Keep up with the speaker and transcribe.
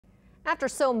After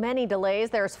so many delays,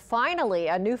 there's finally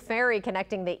a new ferry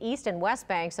connecting the east and west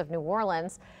banks of New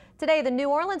Orleans. Today, the New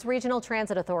Orleans Regional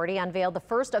Transit Authority unveiled the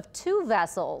first of two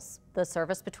vessels. The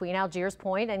service between Algiers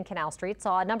Point and Canal Street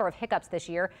saw a number of hiccups this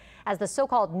year as the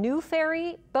so-called new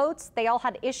ferry boats, they all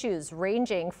had issues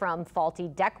ranging from faulty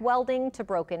deck welding to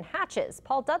broken hatches.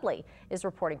 Paul Dudley is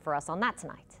reporting for us on that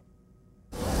tonight.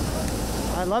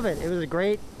 I love it. It was a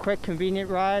great, quick, convenient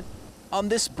ride. On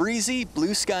this breezy,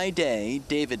 blue sky day,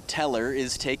 David Teller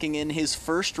is taking in his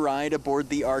first ride aboard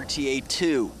the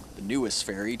RTA-2, the newest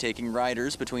ferry taking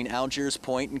riders between Algiers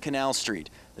Point and Canal Street.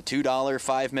 The $2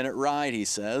 5-minute ride, he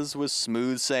says, was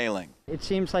smooth sailing. It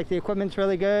seems like the equipment's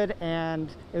really good and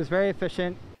it was very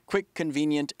efficient. Quick,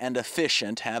 convenient, and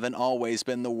efficient haven't always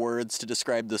been the words to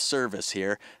describe the service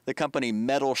here. The company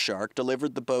Metal Shark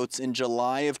delivered the boats in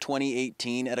July of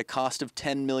 2018 at a cost of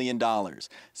 $10 million.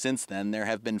 Since then, there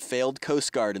have been failed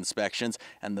Coast Guard inspections,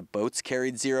 and the boats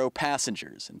carried 0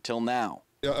 passengers until now.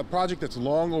 A project that's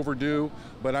long overdue,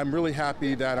 but I'm really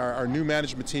happy that our new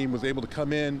management team was able to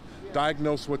come in,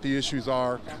 diagnose what the issues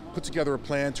are, put together a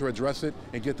plan to address it,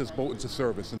 and get this boat into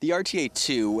service. The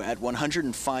RTA-2, at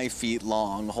 105 feet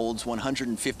long, holds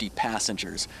 150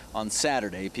 passengers. On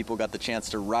Saturday, people got the chance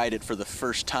to ride it for the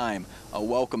first time, a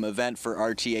welcome event for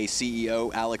RTA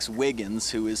CEO Alex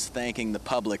Wiggins, who is thanking the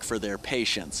public for their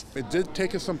patience. It did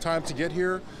take us some time to get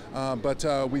here,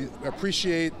 but we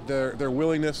appreciate their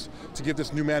willingness to give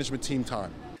this new management team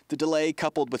time. The delay,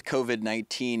 coupled with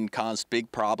COVID-19, caused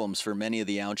big problems for many of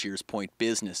the Algiers Point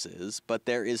businesses, but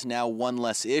there is now one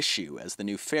less issue as the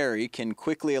new ferry can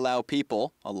quickly allow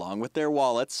people, along with their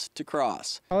wallets, to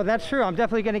cross. Oh, that's true. I'm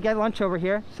definitely going to get lunch over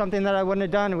here, something that I wouldn't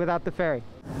have done without the ferry.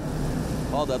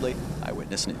 Paul Dudley,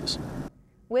 Eyewitness News.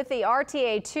 With the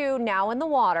RTA-2 now in the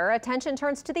water, attention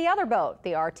turns to the other boat,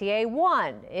 the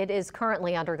RTA-1. It is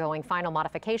currently undergoing final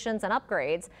modifications and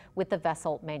upgrades with the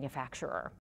vessel manufacturer.